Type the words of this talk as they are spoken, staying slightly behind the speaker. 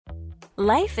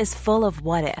Life is full of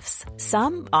what-ifs.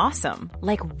 Some awesome,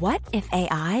 like what if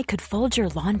AI could fold your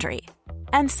laundry?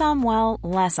 And some, well,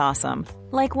 less awesome,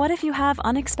 like what if you have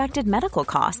unexpected medical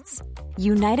costs?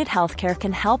 United Healthcare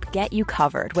can help get you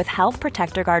covered with Health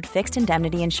Protector Guard fixed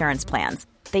indemnity insurance plans.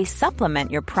 They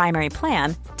supplement your primary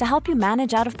plan to help you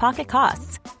manage out-of-pocket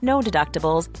costs. No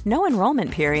deductibles, no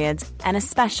enrollment periods, and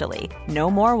especially no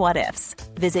more what-ifs.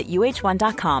 Visit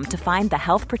uh1.com to find the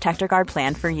Health Protector Guard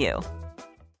plan for you.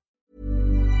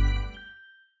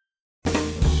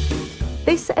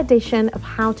 This edition of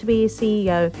How to Be a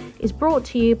CEO is brought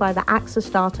to you by the AXA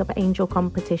Startup Angel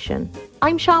Competition.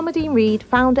 I'm Sharmadean Reed,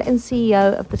 founder and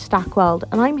CEO of the Stack World,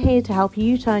 and I'm here to help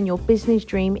you turn your business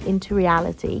dream into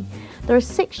reality. There are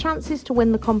 6 chances to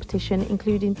win the competition,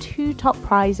 including 2 top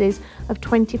prizes of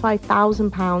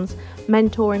 £25,000,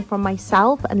 mentoring from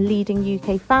myself and leading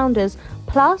UK founders,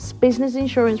 plus business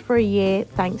insurance for a year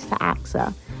thanks to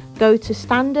AXA. Go to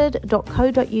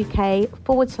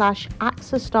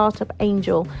standard.co.uk/AXA Startup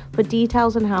Angel for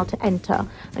details on how to enter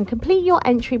and complete your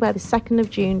entry by the 2nd of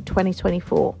June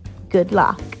 2024. Good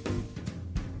luck.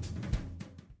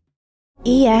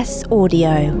 ES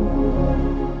Audio.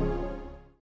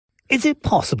 Is it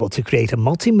possible to create a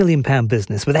multi-million-pound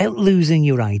business without losing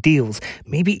your ideals,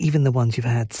 maybe even the ones you've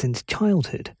had since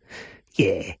childhood?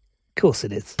 Yeah, of course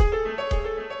it is.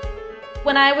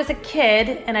 When I was a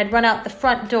kid and I'd run out the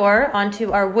front door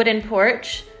onto our wooden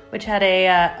porch, which had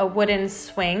a wooden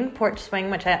porch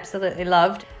swing, which I absolutely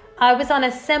loved. I was on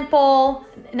a simple,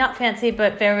 not fancy,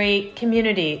 but very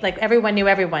community, like everyone knew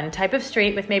everyone type of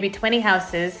street with maybe 20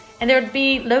 houses. And there would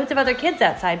be loads of other kids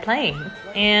outside playing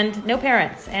and no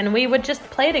parents. And we would just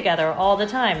play together all the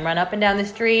time, run up and down the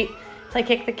street, play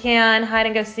kick the can, hide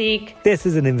and go seek. This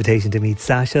is an invitation to meet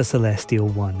Saasha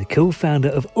Celestial-One, the co-founder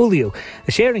of Olio,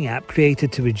 a sharing app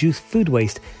created to reduce food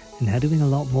waste and now doing a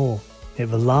lot more. It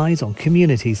relies on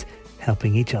communities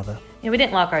helping each other. We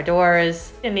didn't lock our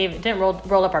doors, didn't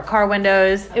roll up our car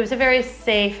windows. It was a very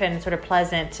safe and sort of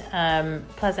pleasant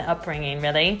upbringing,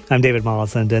 really. I'm David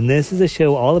Marsland, and this is a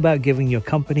show all about giving your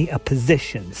company a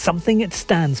position, something it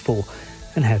stands for,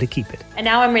 and how to keep it. And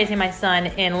now I'm raising my son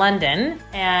in London,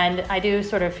 and I do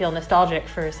sort of feel nostalgic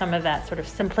for some of that sort of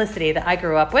simplicity that I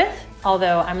grew up with.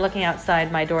 Although I'm looking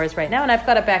outside my doors right now, and I've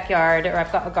got a backyard, or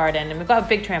I've got a garden, and we've got a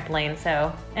big trampoline,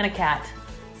 and a cat.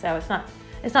 So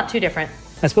it's not too different.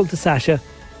 I spoke to Saasha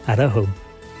at her home.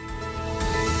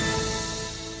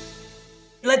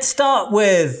 Let's start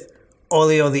with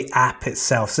Olio, the app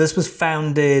itself. So this was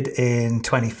founded in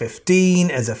 2015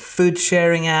 as a food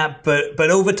sharing app, but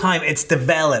over time it's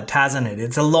developed, hasn't it?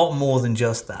 It's a lot more than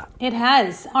just that. It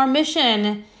has. Our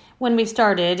mission when we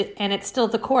started, and it's still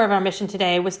the core of our mission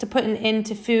today, was to put an end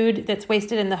to food that's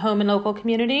wasted in the home and local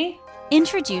community.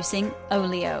 Introducing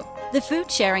Olio, the food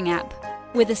sharing app.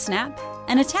 With a snap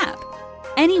and a tap,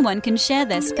 anyone can share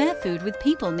their spare food with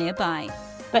people nearby.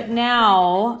 But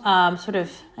now,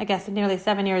 nearly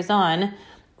 7 years on,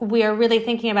 we are really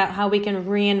thinking about how we can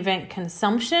reinvent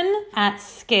consumption at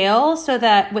scale so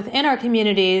that within our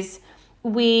communities,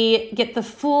 we get the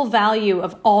full value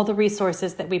of all the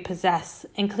resources that we possess,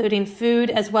 including food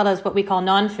as well as what we call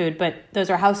non-food, but those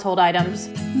are household items.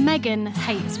 Megan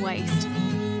hates waste,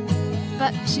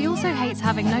 but she also hates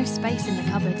having no space in the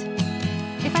cupboard.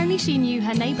 If only she knew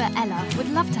her neighbour Ella would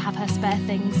love to have her spare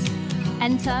things.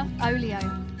 Enter Olio.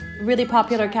 Really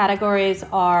popular categories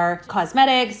are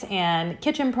cosmetics and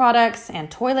kitchen products and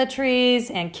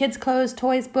toiletries and kids' clothes,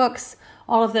 toys, books,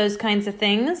 all of those kinds of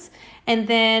things. And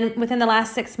then within the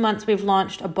last 6 months, we've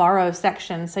launched a borrow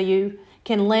section. So you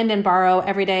can lend and borrow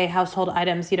everyday household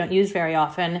items you don't use very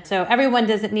often. So everyone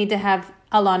doesn't need to have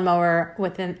a lawnmower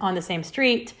on the same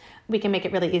street. We can make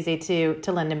it really easy to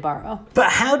lend and borrow.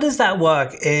 But how does that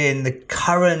work in the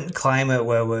current climate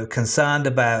where we're concerned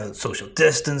about social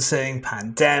distancing,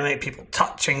 pandemic, people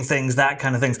touching things, that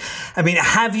kind of things? I mean,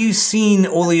 have you seen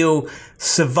Olio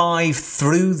survive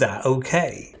through that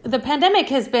okay? The pandemic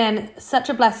has been such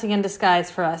a blessing in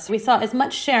disguise for us. We saw as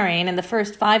much sharing in the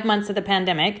first 5 months of the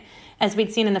pandemic as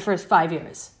we'd seen in the first 5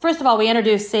 years. First of all, we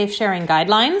introduced safe sharing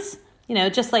guidelines.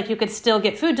 Just like you could still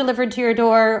get food delivered to your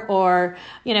door, or,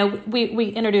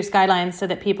 we introduced guidelines so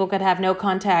that people could have no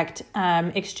contact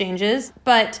exchanges.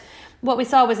 But what we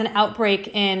saw was an outbreak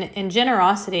in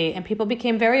generosity, and people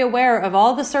became very aware of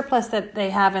all the surplus that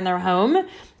they have in their home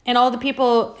and all the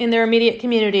people in their immediate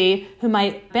community who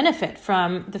might benefit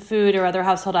from the food or other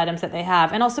household items that they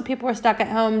have. And also people were stuck at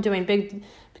home doing big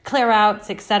clear outs,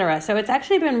 etc. So it's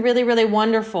actually been really, really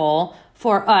wonderful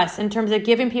for us in terms of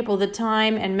giving people the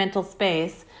time and mental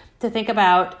space to think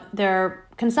about their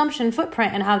consumption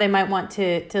footprint and how they might want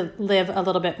to live a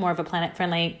little bit more of a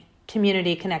planet-friendly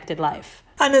community-connected life.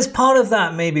 And as part of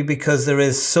that, maybe because there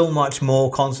is so much more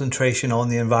concentration on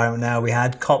the environment now. We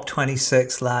had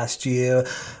COP26 last year.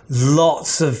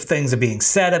 Lots of things are being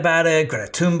said about it.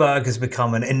 Greta Thunberg has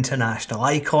become an international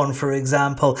icon, for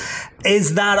example.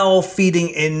 Is that all feeding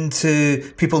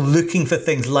into people looking for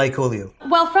things like Olio?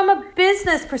 Well, from a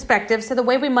business perspective, so the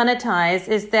way we monetize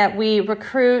is that we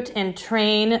recruit and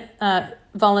train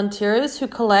volunteers who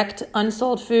collect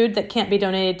unsold food that can't be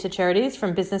donated to charities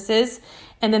from businesses.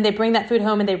 And then they bring that food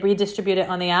home and they redistribute it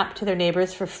on the app to their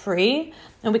neighbors for free.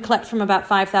 And we collect from about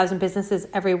 5,000 businesses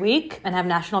every week and have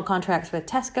national contracts with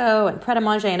Tesco and Pret A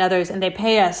Manger and others. And they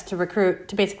pay us to recruit,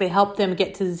 to basically help them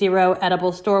get to zero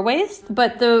edible store waste.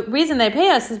 But the reason they pay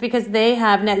us is because they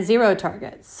have net zero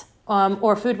targets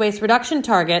or food waste reduction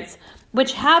targets,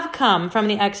 which have come from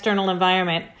the external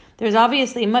environment. There's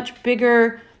obviously much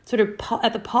bigger sort of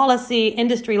at the policy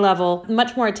industry level,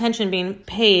 much more attention being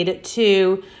paid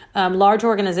to large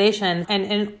organizations.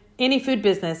 And any food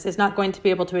business is not going to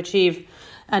be able to achieve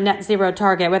a net zero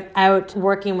target without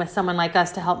working with someone like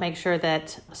us to help make sure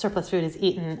that surplus food is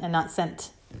eaten and not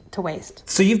sent to waste.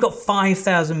 So you've got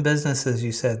 5,000 businesses,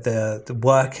 you said, they're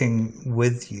working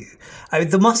with you.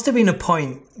 There must have been a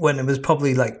point when it was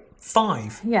probably like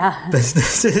 5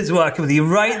 businesses working with you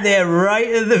right there, right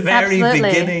at the very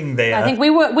beginning there. I think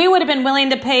we would have been willing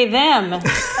to pay them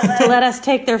to let us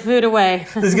take their food away.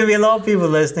 There's going to be a lot of people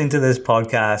listening to this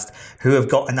podcast who have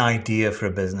got an idea for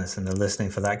a business and they're listening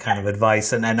for that kind of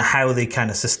advice and how they kind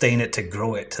of sustain it to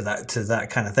grow it to that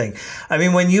kind of thing. I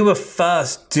mean, when you were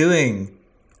first doing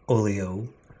Olio,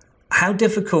 how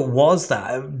difficult was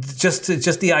that? Just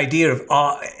the idea of,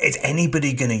 is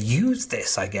anybody going to use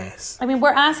this, I guess? I mean, we're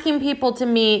asking people to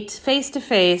meet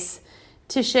face-to-face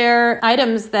to share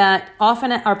items that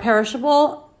often are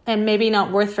perishable and maybe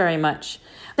not worth very much.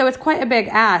 So it's quite a big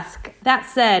ask. That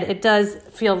said, it does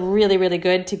feel really, really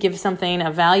good to give something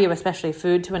of value, especially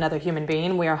food, to another human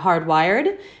being. We are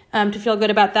hardwired to feel good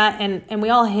about that. And we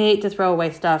all hate to throw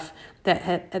away stuff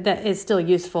that is still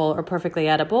useful or perfectly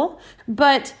edible.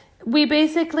 But we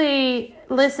basically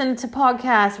listened to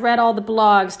podcasts, read all the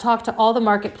blogs, talked to all the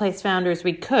marketplace founders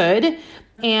we could.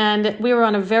 And we were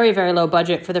on a very, very low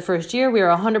budget for the first year. We were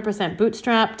 100%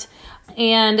 bootstrapped.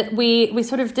 And we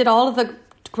sort of did all of the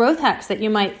growth hacks that you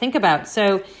might think about.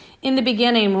 So in the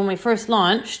beginning, when we first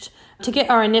launched, to get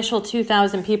our initial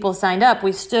 2,000 people signed up,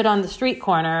 we stood on the street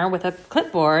corner with a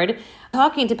clipboard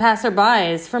talking to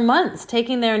passerbys for months,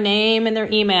 taking their name and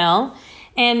their email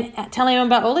and telling them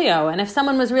about Olio. And if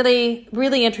someone was really,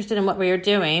 really interested in what we were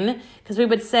doing, because we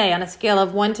would say on a scale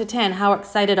of 1 to 10, how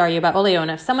excited are you about Olio?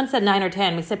 And if someone said 9 or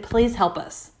 10, we said, please help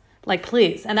us. Like,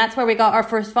 please. And that's where we got our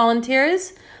first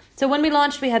volunteers. So when we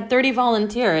launched, we had 30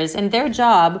 volunteers, and their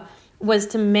job was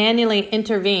to manually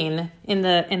intervene in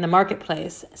the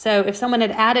marketplace. So if someone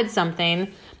had added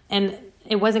something and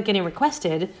it wasn't getting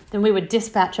requested, then we would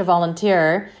dispatch a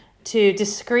volunteer to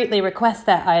discreetly request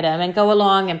that item and go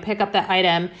along and pick up that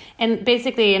item and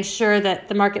basically ensure that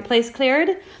the marketplace cleared.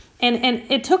 And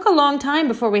it took a long time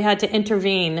before we had to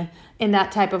intervene in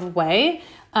that type of way.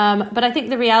 But I think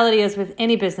the reality is with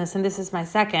any business, and this is my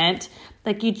second,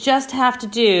 like you just have to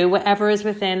do whatever is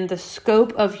within the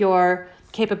scope of your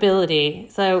capability.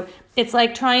 So it's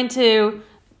like trying to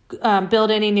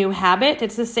build any new habit.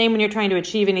 It's the same when you're trying to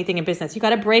achieve anything in business. You got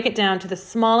to break it down to the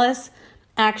smallest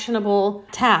actionable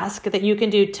task that you can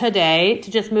do today to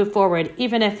just move forward,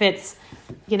 even if it's,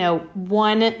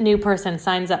 one new person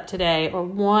signs up today or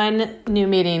one new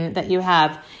meeting that you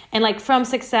have. And like from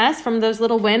success, from those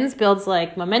little wins builds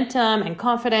like momentum and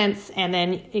confidence, and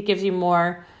then it gives you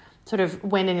more sort of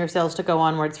wind in your sails to go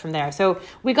onwards from there. So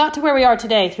we got to where we are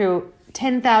today through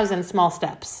 10,000 small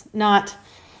steps, not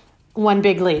one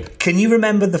big leap. Can you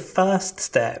remember the first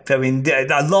step? I mean,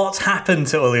 a lot's happened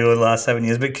to Olio in the last 7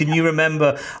 years, but can you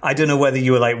remember, I don't know whether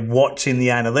you were like watching the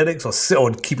analytics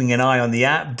or keeping an eye on the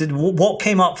app. What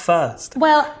came up first?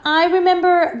 Well, I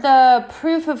remember the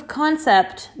proof of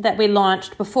concept that we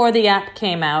launched before the app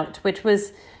came out, which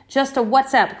was just a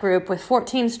WhatsApp group with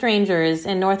 14 strangers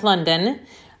in North London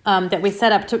that we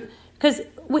set up to, because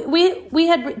we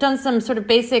had done some sort of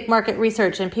basic market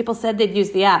research and people said they'd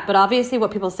use the app, but obviously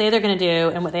what people say they're going to do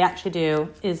and what they actually do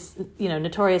is,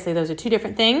 notoriously those are two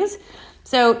different things.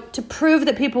 So to prove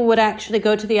that people would actually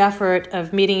go to the effort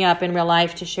of meeting up in real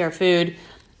life to share food,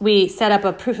 we set up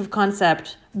a proof of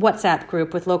concept WhatsApp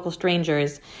group with local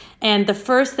strangers. And the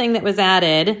first thing that was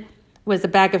added was a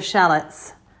bag of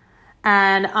shallots.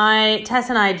 And Tess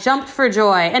and I jumped for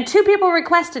joy. And 2 people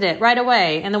requested it right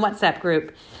away in the WhatsApp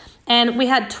group. And we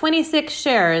had 26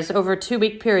 shares over a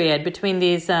 2-week period between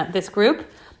this group.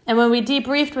 And when we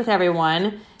debriefed with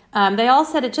everyone, They all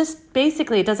said it just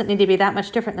basically doesn't need to be that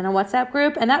much different than a WhatsApp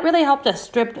group. And that really helped us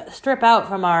strip out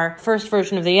from our first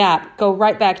version of the app, go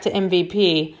right back to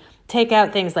MVP, take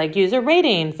out things like user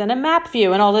ratings and a map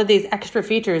view and all of these extra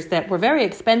features that were very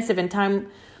expensive and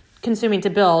time-consuming to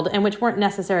build and which weren't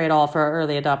necessary at all for our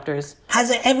early adopters. Has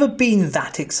it ever been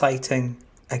that exciting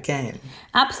again?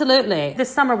 Absolutely. This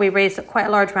summer we raised quite a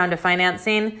large round of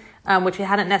financing, which we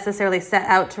hadn't necessarily set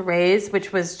out to raise,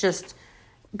 which was just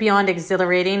beyond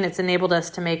exhilarating. It's enabled us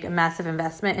to make a massive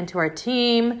investment into our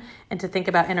team and to think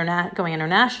about going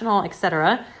international,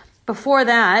 etc. Before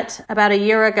that, about a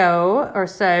year ago or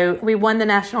so, we won the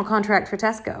national contract for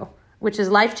Tesco, which is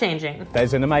life-changing.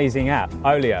 There's an amazing app,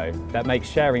 Olio, that makes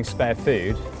sharing spare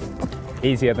food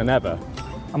easier than ever.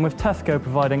 And with Tesco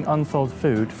providing unsold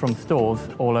food from stores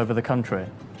all over the country.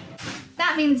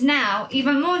 That means now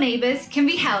even more neighbours can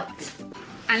be helped.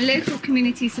 And local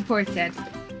community supported.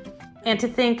 And to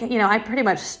think, I pretty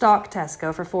much stalked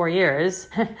Tesco for 4 years.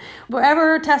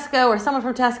 Wherever Tesco or someone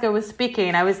from Tesco was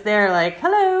speaking, I was there like,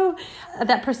 hello.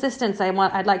 That persistence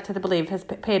I'd like to believe has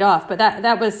paid off. But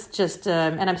that was just,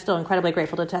 and I'm still incredibly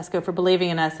grateful to Tesco for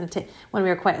believing in us when we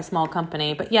were quite a small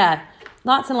company. But yeah,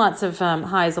 lots and lots of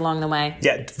highs along the way.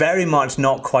 Yeah, very much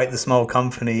not quite the small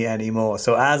company anymore.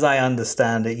 So as I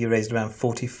understand it, you raised around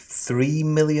 $43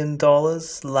 million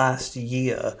last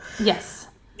year. Yes.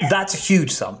 That's a huge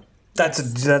sum.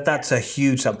 That's a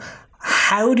huge sum.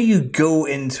 How do you go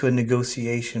into a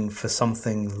negotiation for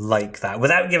something like that?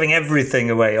 Without giving everything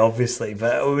away, obviously.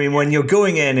 But I mean, when you're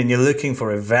going in and you're looking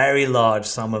for a very large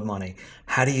sum of money,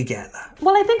 how do you get that?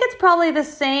 Well, I think it's probably the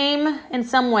same in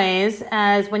some ways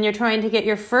as when you're trying to get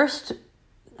your first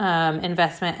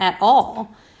investment at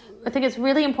all. I think it's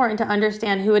really important to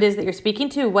understand who it is that you're speaking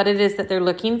to, what it is that they're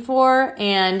looking for,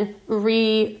 and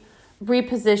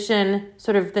reposition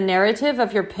sort of the narrative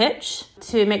of your pitch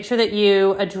to make sure that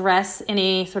you address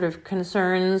any sort of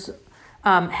concerns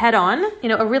head on.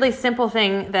 A really simple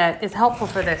thing that is helpful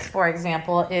for this, for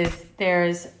example, is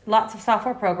there's lots of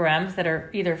software programs that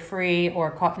are either free or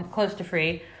close to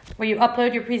free, where you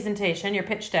upload your presentation, your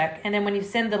pitch deck, and then when you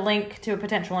send the link to a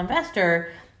potential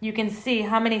investor, you can see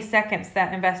how many seconds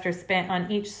that investor spent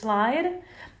on each slide.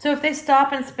 So if they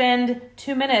stop and spend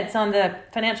 2 minutes on the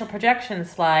financial projection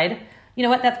slide, you know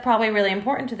what, that's probably really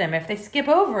important to them. If they skip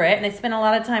over it and they spend a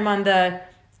lot of time on the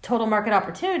total market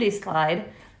opportunity slide,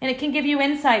 and it can give you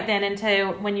insight then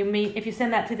into when you meet, if you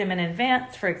send that to them in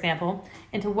advance, for example,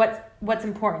 into what's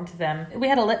important to them. We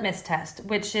had a litmus test,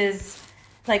 which is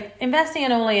like investing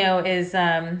in Olio is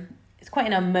it's quite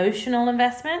an emotional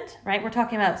investment, right? We're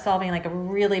talking about solving like a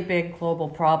really big global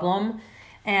problem.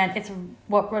 And it's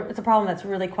a problem that's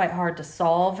really quite hard to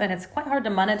solve, and it's quite hard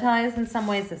to monetize in some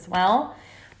ways as well.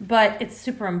 But it's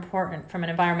super important from an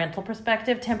environmental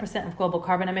perspective. 10% of global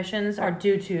carbon emissions are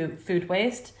due to food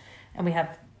waste, and we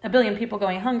have 1 billion people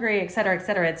going hungry, et cetera, et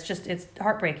cetera. It's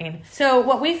heartbreaking. So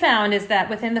what we found is that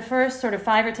within the first sort of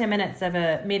 5 or 10 minutes of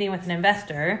a meeting with an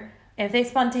investor, if they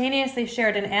spontaneously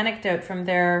shared an anecdote from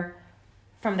their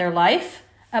life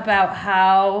about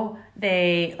how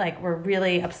they were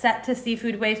really upset to see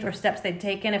food waste or steps they'd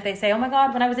taken. If they say, oh my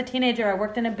God, when I was a teenager, I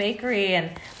worked in a bakery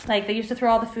and they used to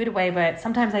throw all the food away, but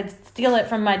sometimes I'd steal it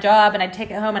from my job and I'd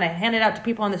take it home and I'd hand it out to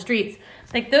people on the streets.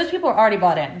 Those people are already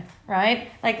bought in, right?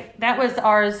 That was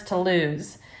ours to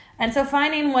lose. And so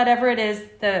finding whatever it is,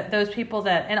 those people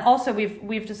that, and also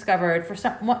we've discovered for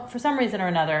some reason or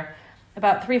another,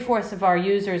 about 3/4 of our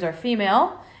users are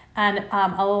female. And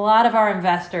a lot of our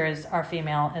investors are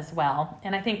female as well.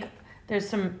 And I think there's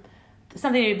something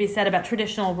to be said about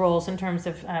traditional roles in terms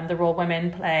of the role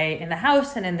women play in the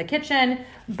house and in the kitchen.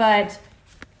 But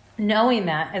knowing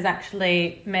that has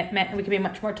actually meant we can be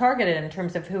much more targeted in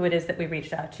terms of who it is that we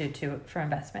reached out to for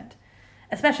investment,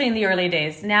 especially in the early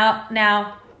days. Now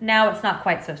it's not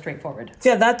quite so straightforward.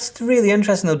 Yeah, that's really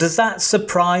interesting, though. Does that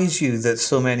surprise you that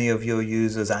so many of your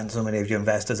users and so many of your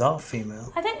investors are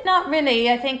female? I think not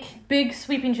really. I think big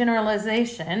sweeping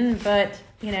generalization, but,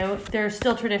 there are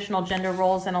still traditional gender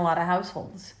roles in a lot of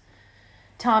households.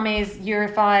 Tommy's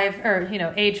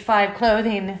age 5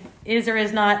 clothing is or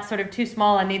is not sort of too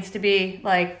small and needs to be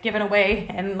given away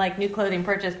and new clothing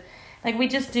purchased. We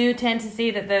just do tend to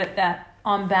see that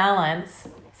on balance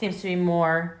seems to be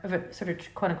more of a sort of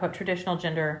quote-unquote traditional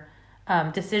gender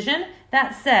decision.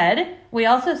 That said, we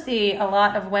also see a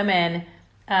lot of women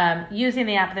using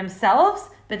the app themselves,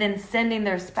 but then sending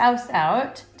their spouse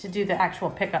out to do the actual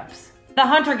pickups. The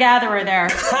hunter-gatherer there.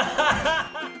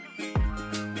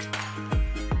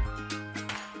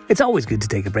 It's always good to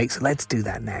take a break, so let's do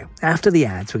that now. After the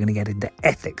ads, we're going to get into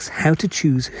ethics, how to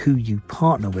choose who you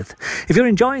partner with. If you're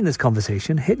enjoying this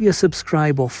conversation, hit your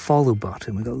subscribe or follow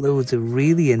button. We've got loads of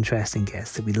really interesting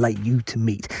guests that we'd like you to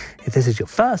meet. If this is your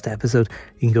first episode,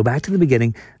 you can go back to the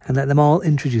beginning and let them all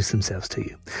introduce themselves to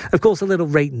you. Of course, a little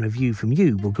rate and review from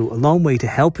you will go a long way to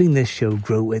helping this show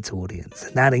grow its audience.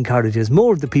 And that encourages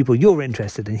more of the people you're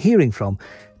interested in hearing from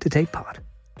to take part.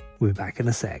 We'll be back in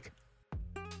a sec.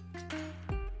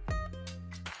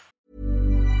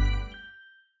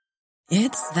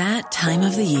 It's that time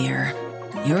of the year.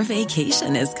 Your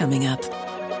vacation is coming up.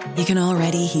 You can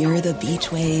already hear the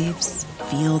beach waves,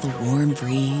 feel the warm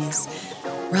breeze,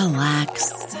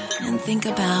 relax, and think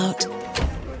about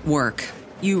work.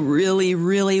 You really,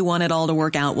 really want it all to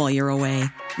work out while you're away.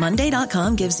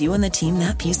 Monday.com gives you and the team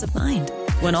that peace of mind.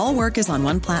 When all work is on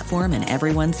one platform and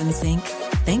everyone's in sync,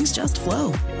 things just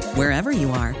flow. Wherever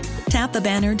you are, tap the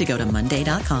banner to go to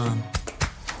Monday.com.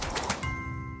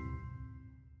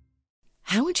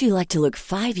 How would you like to look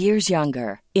 5 years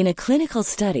younger? In a clinical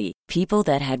study, people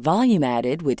that had volume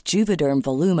added with Juvederm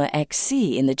Voluma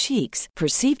XC in the cheeks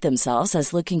perceived themselves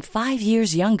as looking 5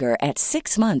 years younger at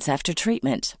 6 months after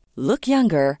treatment. Look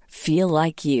younger, feel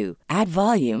like you. Add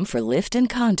volume for lift and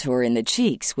contour in the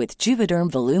cheeks with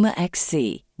Juvederm Voluma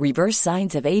XC. Reverse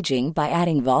signs of aging by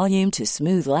adding volume to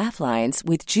smooth laugh lines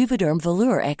with Juvederm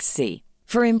Volure XC.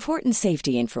 For important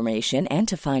safety information and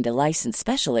to find a licensed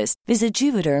specialist, visit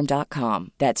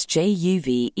Juvederm.com. That's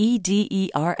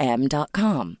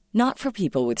JUVEDERM.com. Not for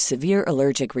people with severe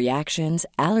allergic reactions,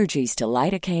 allergies to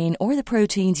lidocaine, or the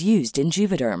proteins used in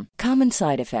Juvederm. Common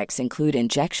side effects include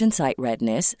injection site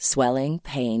redness, swelling,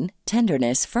 pain,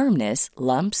 tenderness, firmness,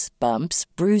 lumps, bumps,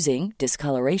 bruising,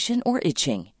 discoloration, or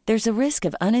itching. There's a risk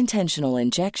of unintentional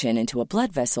injection into a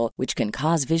blood vessel, which can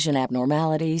cause vision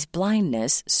abnormalities,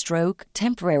 blindness, stroke,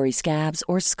 temporary scabs,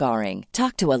 or scarring.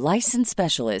 Talk to a licensed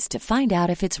specialist to find out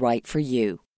if it's right for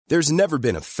you. There's never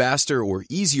been a faster or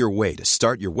easier way to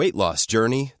start your weight loss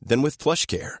journey than with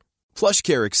PlushCare.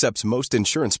 PlushCare accepts most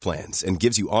insurance plans and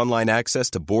gives you online access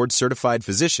to board-certified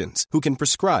physicians who can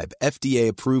prescribe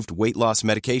FDA-approved weight loss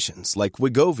medications like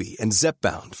Wegovy and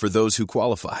Zepbound for those who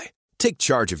qualify. Take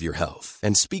charge of your health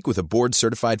and speak with a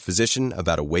board-certified physician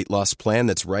about a weight loss plan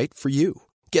that's right for you.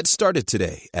 Get started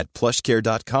today at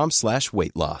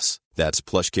plushcare.com/weight loss. That's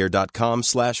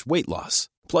plushcare.com/weight loss.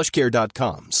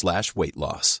 plushcare.com/weight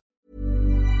loss.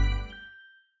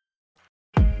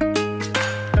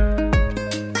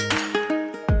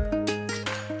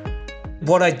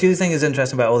 What I do think is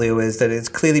interesting about Olio is that it's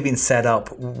clearly been set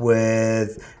up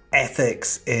with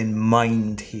ethics in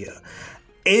mind here.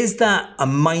 Is that a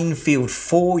minefield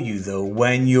for you, though,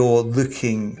 when you're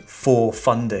looking for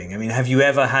funding? I mean, have you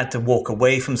ever had to walk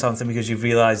away from something because you've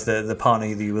realized that the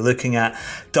partner that you were looking at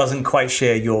doesn't quite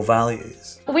share your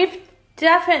values? We've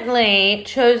definitely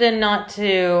chosen not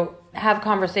to have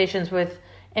conversations with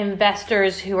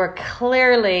investors who are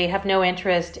clearly have no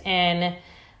interest in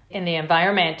the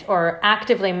environment or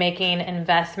actively making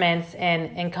investments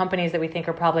in companies that we think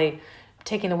are probably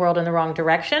taking the world in the wrong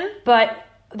direction. But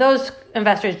those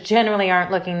investors generally aren't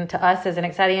looking to us as an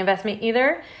exciting investment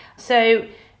either. So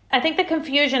I think the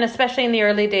confusion, especially in the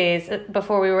early days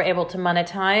before we were able to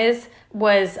monetize,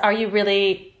 was, are you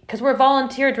really, because we're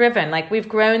volunteer driven, like we've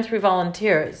grown through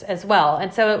volunteers as well.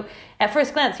 And so at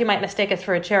first glance, you might mistake us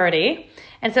for a charity.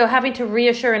 And so having to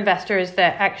reassure investors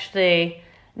that actually,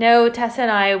 no, Tessa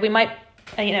and I, we might,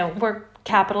 we're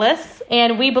capitalists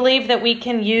and we believe that we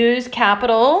can use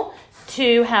capital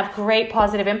to have great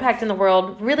positive impact in the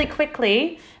world really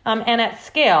quickly and at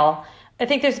scale. I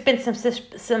think there's been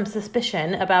some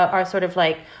suspicion about our sort of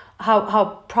like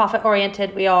how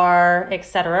profit-oriented we are, et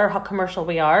cetera, or how commercial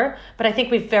we are. But I think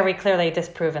we've very clearly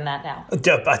disproven that now.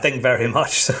 I think very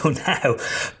much so now.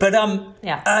 But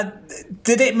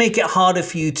did it make it harder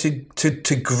for you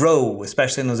to grow,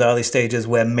 especially in those early stages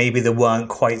where maybe there weren't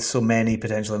quite so many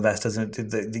potential investors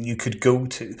that you could go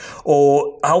to?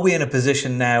 Or are we in a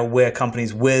position now where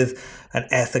companies with an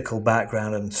ethical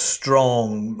background and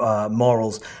strong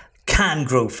morals can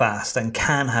grow fast and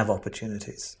can have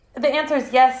opportunities? The answer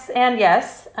is yes and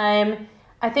yes. I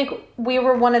think we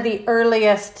were one of the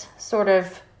earliest sort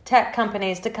of tech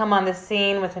companies to come on the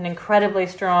scene with an incredibly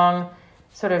strong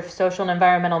sort of social and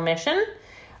environmental mission.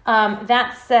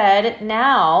 That said,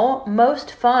 now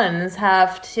most funds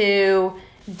have to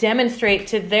demonstrate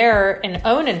to their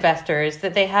own investors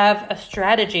that they have a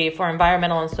strategy for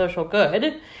environmental and social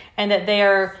good and that they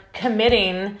are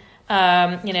committing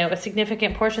a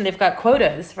significant portion. They've got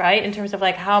quotas, right, in terms of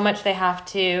like how much they have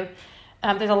to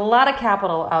There's a lot of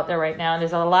capital out there right now, and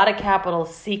there's a lot of capital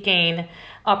seeking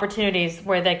opportunities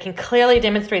where they can clearly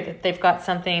demonstrate that they've got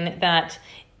something that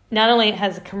not only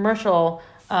has commercial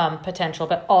potential,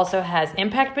 but also has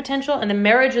impact potential. And the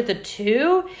marriage of the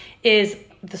two is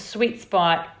the sweet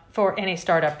spot for any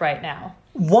startup right now.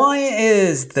 Why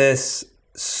is this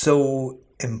so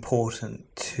important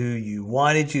to you?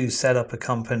 Why did you set up a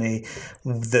company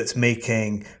that's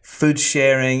making food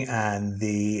sharing and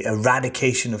the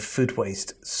eradication of food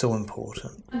waste so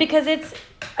important? Because it's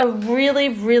a really,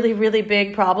 really, really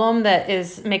big problem that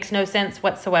makes no sense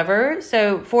whatsoever.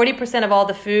 So 40% of all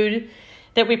the food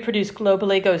that we produce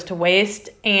globally goes to waste,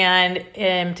 and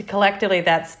collectively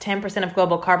that's 10% of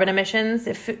global carbon emissions.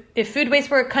 If food waste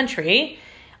were a country,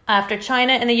 after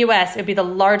China and the US, it would be the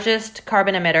largest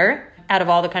carbon emitter out of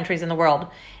all the countries in the world.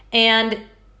 And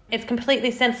it's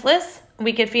completely senseless.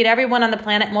 We could feed everyone on the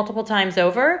planet multiple times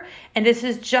over. And this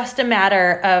is just a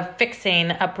matter of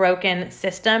fixing a broken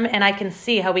system. And I can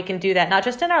see how we can do that, not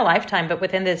just in our lifetime, but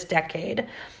within this decade.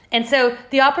 And so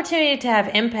the opportunity to have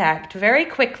impact very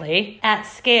quickly at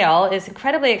scale is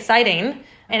incredibly exciting.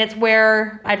 And it's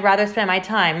where I'd rather spend my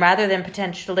time rather than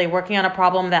potentially working on a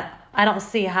problem that I don't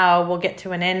see how we'll get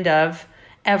to an end of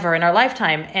ever in our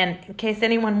lifetime. And in case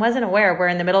anyone wasn't aware, we're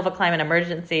in the middle of a climate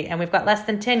emergency and we've got less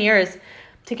than 10 years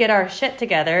to get our shit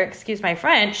together, excuse my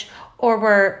French,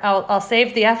 or I'll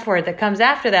save the F word that comes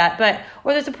after that,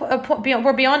 or there's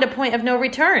we're beyond a point of no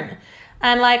return.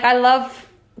 And I love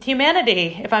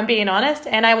humanity, if I'm being honest,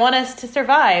 and I want us to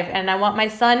survive, and I want my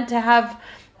son to have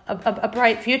a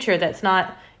bright future that's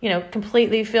not,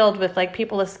 completely filled with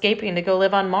people escaping to go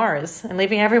live on Mars and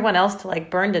leaving everyone else to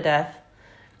burn to death.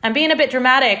 I'm being a bit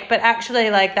dramatic, but actually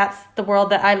that's the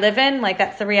world that I live in.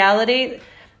 That's the reality.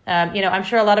 I'm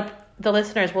sure a lot of the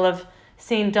listeners will have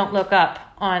seen Don't Look Up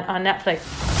on Netflix.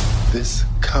 This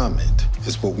comet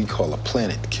is what we call a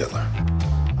planet killer.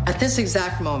 At this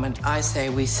exact moment, I say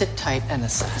we sit tight and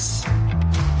assess.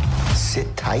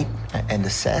 Sit tight and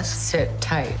assess? Sit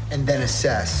tight. And then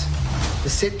assess. The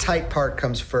sit tight part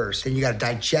comes first, then you got to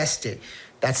digest it.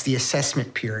 That's the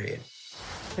assessment period.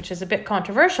 Which is a bit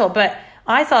controversial, but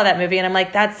I saw that movie and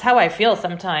I'm that's how I feel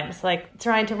sometimes,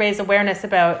 trying to raise awareness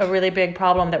about a really big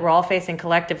problem that we're all facing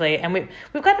collectively. And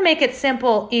we've got to make it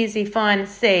simple, easy, fun,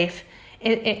 safe,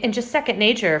 and just second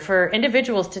nature for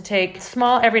individuals to take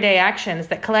small everyday actions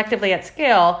that collectively at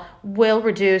scale will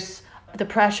reduce the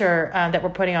pressure that we're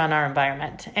putting on our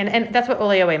environment. And that's what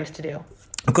Olio aims to do.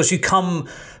 Of course, you come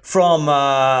from,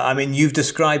 you've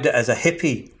described it as a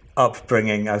hippie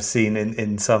upbringing I've seen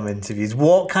in some interviews.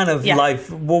 What kind of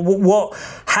life, what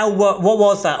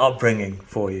was that upbringing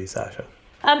for you, Saasha?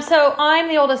 So I'm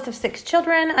the oldest of 6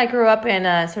 children. I grew up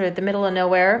in sort of the middle of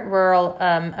nowhere, rural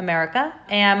America.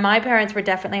 And my parents were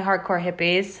definitely hardcore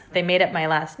hippies. They made up my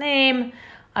last name.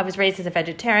 I was raised as a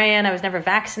vegetarian. I was never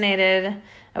vaccinated.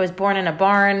 I was born in a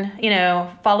barn,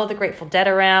 followed the Grateful Dead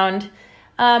around.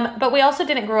 But we also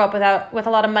didn't grow up with a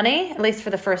lot of money, at least for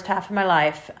the first half of my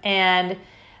life. And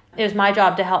it was my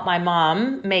job to help my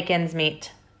mom make ends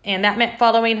meet. And that meant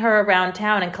following her around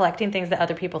town and collecting things that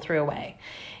other people threw away.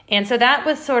 And so that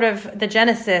was sort of the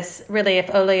genesis, really,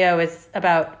 if Olio is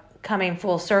about coming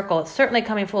full circle. It's certainly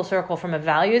coming full circle from a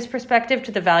values perspective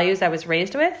to the values I was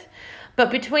raised with.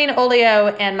 But between Olio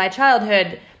and my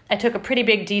childhood, I took a pretty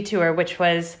big detour, which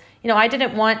was, I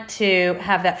didn't want to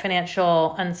have that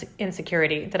financial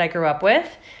insecurity that I grew up with.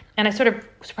 And I sort of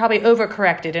was probably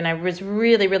overcorrected. And I was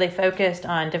really, really focused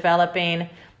on developing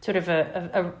sort of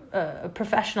a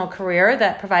professional career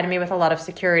that provided me with a lot of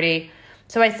security.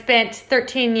 So I spent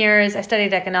 13 years, I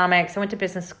studied economics, I went to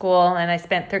business school, and I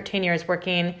spent 13 years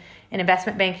working in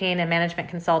investment banking and management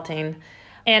consulting.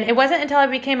 And it wasn't until I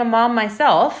became a mom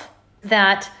myself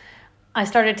that I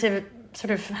started to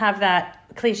sort of have that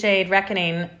cliched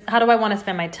reckoning. How do I want to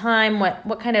spend my time?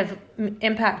 What kind of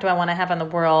impact do I want to have on the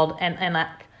world? And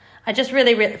I just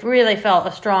really, really felt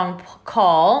a strong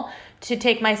call to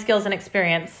take my skills and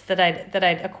experience that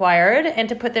I'd acquired and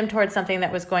to put them towards something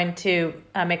that was going to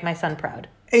make my son proud.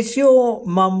 Is your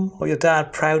mum or your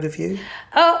dad proud of you?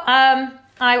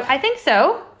 I think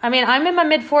so. I'm in my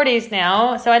mid-40s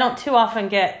now, so I don't too often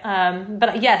get,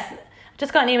 but yes, I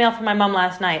just got an email from my mom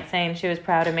last night saying she was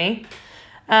proud of me,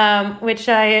 which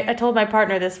I told my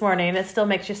partner this morning. It still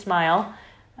makes you smile.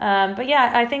 But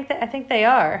yeah, I think they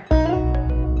are.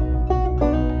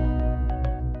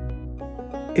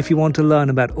 If you want to learn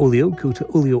about Olio, go to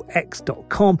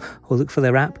oliox.com or look for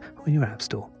their app on your app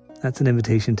store. That's an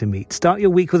invitation to meet. Start your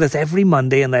week with us every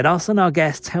Monday and let us and our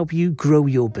guests help you grow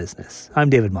your business. I'm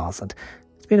David Marsland.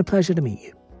 It's been a pleasure to meet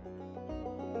you.